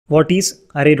What is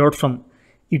Array.from?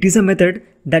 It is a method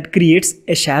that creates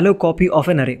a shallow copy of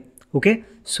an array. Okay,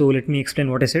 so let me explain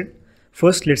what I said.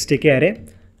 First, let's take an array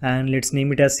and let's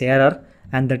name it as ARR,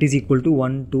 and that is equal to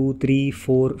 1 2 3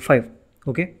 4 5.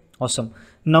 Okay, awesome.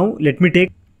 Now let me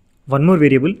take one more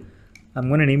variable. I'm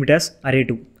going to name it as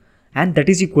array2, and that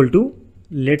is equal to,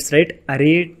 let's write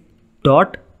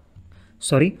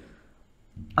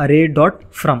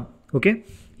array.from. Okay,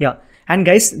 yeah. And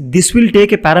guys, this will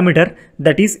take a parameter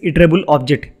that is iterable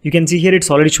object. You can see here it's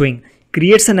already showing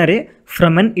creates an array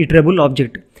from an iterable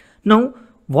object. Now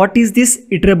what is this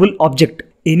iterable object?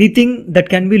 Anything that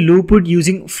can be looped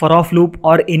using for of loop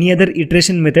or any other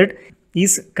iteration method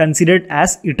is considered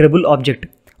as iterable object.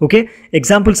 Okay,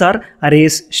 examples are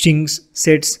arrays, strings,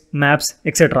 sets, maps,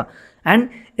 etc. And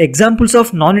examples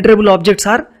of non-iterable objects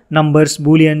are numbers,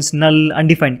 booleans, null,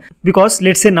 undefined. Because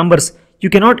let's say numbers, you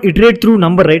cannot iterate through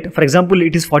number, right? For example,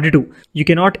 it is 42. You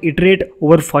cannot iterate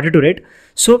over 42, right?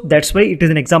 So that's why it is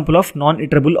an example of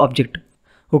non-iterable object.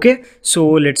 Okay, so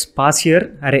let's pass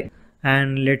here array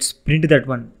and let's print that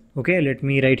one. Okay, let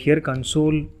me write here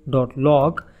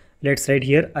console.log. Let's write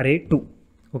here array2.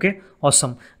 Okay,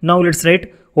 awesome. Now let's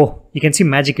write, oh, you can see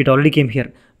magic, it already came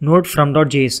here,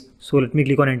 NodeFrom.js. So let me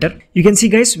click on enter. You can see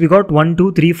guys, we got 1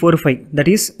 2 3 4 5. That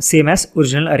is same as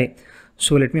original array.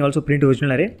 So let me also print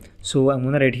original array. So I'm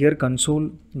gonna write here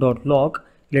console.log.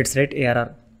 Let's write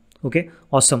ARR. Okay,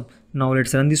 awesome. Now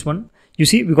let's run this one. You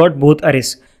see we got both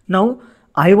arrays. Now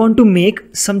I want to make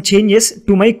some changes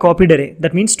to my copied array.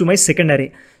 That means to my second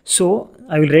array. So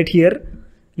I will write here,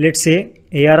 let's say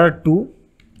ARR2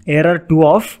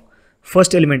 of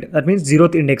first element. That means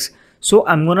 0th index. So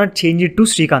I'm gonna change it to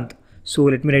Srikanth. So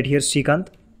let me write here Srikanth.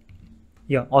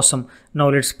 Yeah, awesome. Now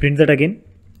let's print that again.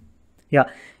 Yeah.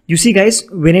 You see guys,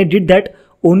 when I did that,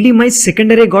 only my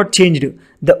second array got changed.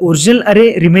 The original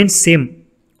array remains same.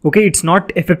 Okay, it's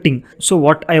not affecting. So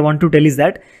what I want to tell is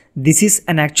that this is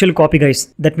an actual copy,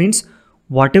 guys. That means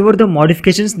whatever the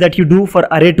modifications that you do for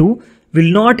array2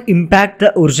 will not impact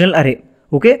the original array.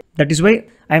 Okay, that is why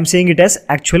I am saying it as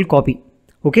actual copy.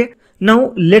 Okay,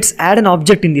 now let's add an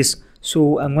object in this.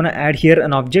 So I'm gonna add here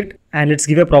an object and let's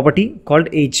give a property called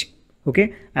age.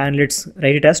 Okay, and let's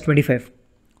write it as 25.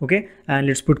 Okay, and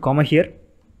let's put comma here.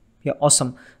 Yeah,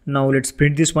 awesome. Now let's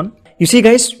print this one. You see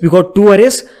guys, we got two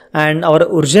arrays and our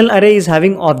original array is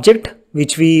having object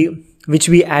which we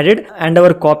added, and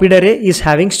our copied array is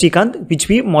having Srikanth which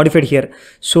we modified here.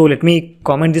 So let me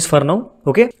comment this for now.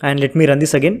 Okay, and let me run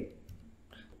this again.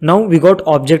 Now we got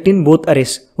object in both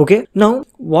arrays. Okay, now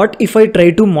what if I try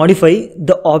to modify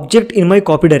the object in my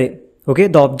copied array? Okay,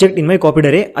 the object in my copied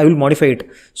array, I will modify it.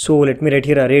 So let me write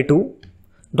here array2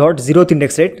 dot 0th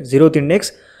index, right? 0th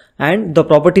index, and the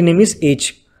property name is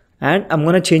age, and I'm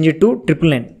gonna change it to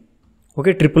 999.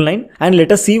 Okay, 999, and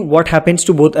let us see what happens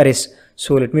to both arrays.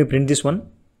 So let me print this one.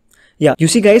 Yeah, you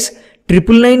see guys,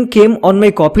 999 came on my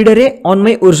copied array on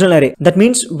my original array. That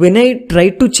means when I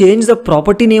tried to change the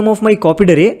property name of my copied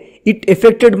array, it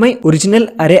affected my original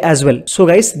array as well. So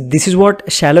guys, this is what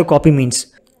shallow copy means.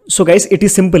 So guys, it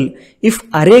is simple. If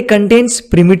array contains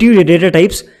primitive data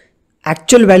types,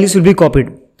 actual values will be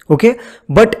copied. Okay,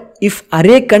 but if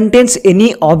array contains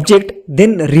any object,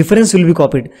 then reference will be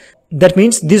copied. That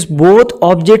means these both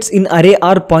objects in array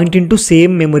are pointing to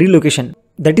same memory location.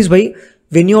 That is why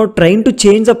when you are trying to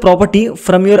change the property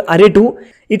from your array2,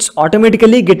 it's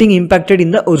automatically getting impacted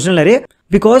in the original array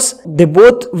because they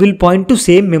both will point to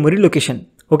same memory location.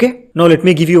 Okay, now let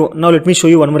me show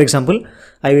you one more example.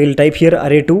 I will type here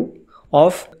array2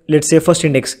 of, let's say, first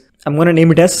index. I'm gonna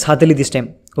name it as Sathelli this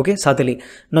time. Okay, Sathelli.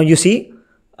 Now you see,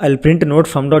 I'll print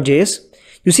NodeFrom.js.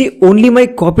 You see, only my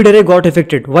copied array got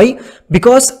affected. Why?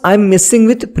 Because I'm messing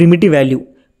with primitive value.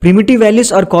 Primitive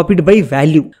values are copied by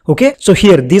value. Okay, so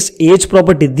here this age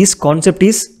property, this concept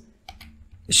is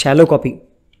shallow copy.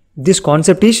 This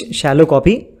concept is shallow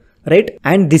copy, right?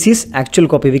 And this is actual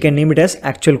copy. We can name it as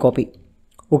actual copy.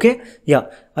 Okay, yeah,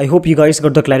 I hope you guys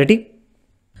got the clarity.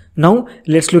 Now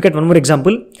let's look at one more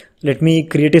example. Let me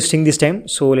create a string this time.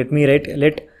 So let me write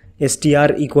let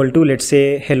str equal to, let's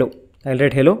say, hello. I'll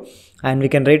write hello, and we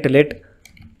can write let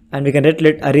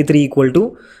array3 equal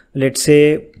to, let's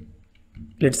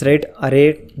write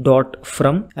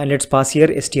array.from, and let's pass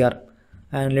here str,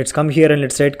 and let's come here and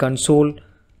let's write console.log.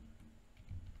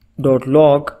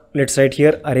 Let's write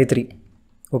here array3.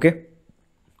 Okay,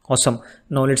 awesome.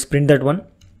 Now let's print that one.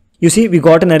 You see, we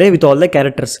got an array with all the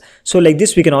characters. So like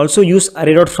this, we can also use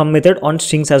array.from method on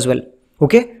strings as well.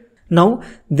 Okay, now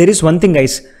there is one thing,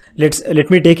 guys. Let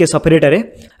me take a separate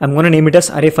array. I'm gonna name it as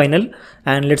array final,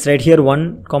 and let's write here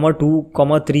 1, 2,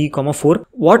 3, 4.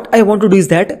 What I want to do is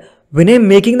that when I'm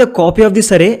making the copy of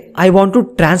this array, I want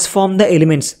to transform the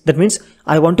elements. That means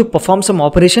I want to perform some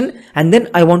operation and then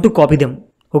I want to copy them.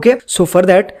 Okay, so for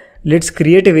that, let's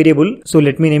create a variable. So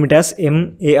let me name it as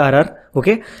marr.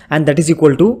 Okay, and that is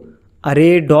equal to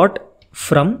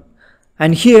array.from,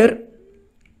 and here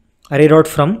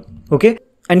array.from. Okay,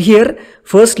 and here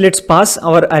first let's pass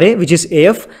our array, which is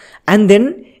af, and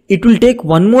then it will take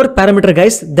one more parameter,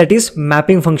 guys, that is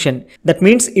mapping function. That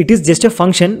means it is just a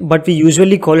function, but we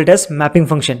usually call it as mapping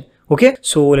function. Okay,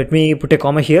 so let me put a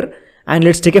comma here and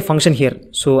let's take a function here.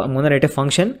 So I'm gonna write a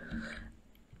function,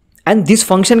 and this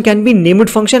function can be named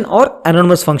function or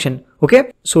anonymous function.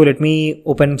 Okay, so let me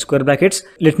open square brackets.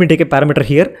 Let me take a parameter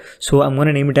here. So I'm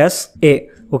gonna name it as a.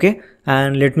 Okay,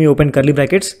 and let me open curly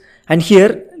brackets, and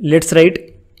here let's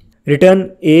write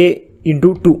return a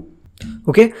into 2.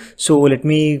 Okay, so let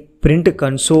me print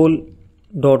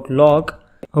console.log.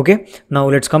 Okay, now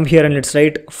let's come here and let's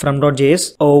write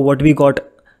from.js. Oh, what we got,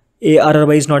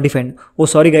 array is not defined. Oh,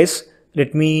 sorry guys,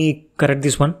 let me correct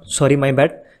this one. Sorry, my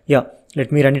bad. Yeah,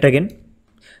 let me run it again.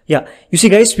 Yeah, you see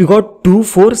guys, we got 2,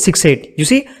 4, 6, 8. You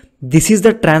see, this is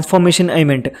the transformation I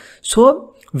meant.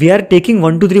 So we are taking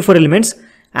 1, 2, 3, 4 elements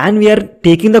and we are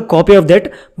taking the copy of that,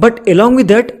 but along with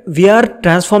that we are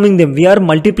transforming them. We are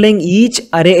multiplying each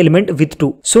array element with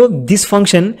 2. So this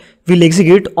function will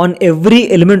execute on every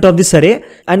element of this array,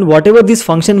 and whatever this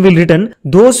function will return,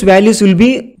 those values will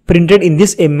be printed in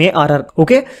this marr.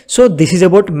 Okay, so this is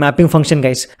about mapping function,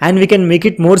 guys, and we can make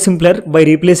it more simpler by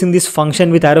replacing this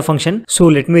function with arrow function. So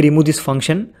let me remove this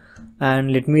function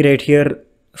and let me write here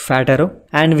fat arrow,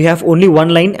 and we have only one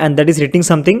line and that is returning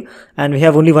something, and we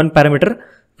have only one parameter.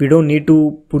 We don't need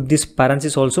to put this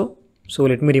parenthesis also. So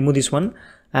let me remove this one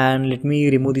and let me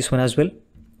remove this one as well.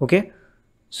 Okay,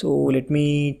 so let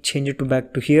me change it to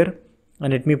back to here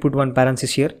and let me put one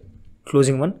parenthesis here,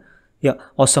 closing one. Yeah,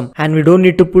 awesome. And we don't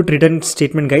need to put return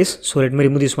statement, guys. So let me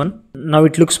remove this one. Now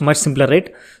it looks much simpler,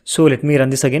 right? So let me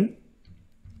run this again.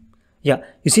 Yeah,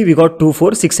 you see we got 2,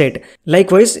 4, 6, 8.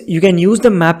 Likewise, you can use the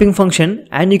mapping function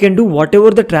and you can do whatever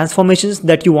the transformations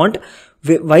that you want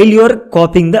while you are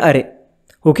copying the array.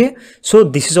 Okay, so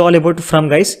this is all about from,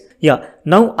 guys. Yeah,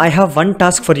 now I have one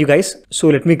task for you guys. So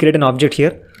let me create an object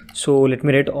here. So let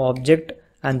me write object,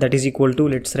 and that is equal to,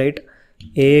 let's write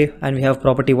a, and we have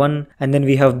property 1, and then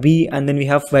we have b, and then we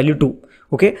have value 2.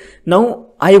 Okay, now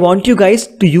I want you guys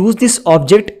to use this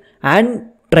object and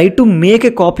try to make a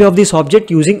copy of this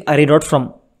object using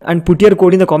array.from, and put your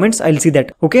code in the comments. I'll see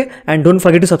that. Okay, and don't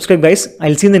forget to subscribe, guys.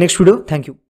 I'll see you in the next video. Thank you.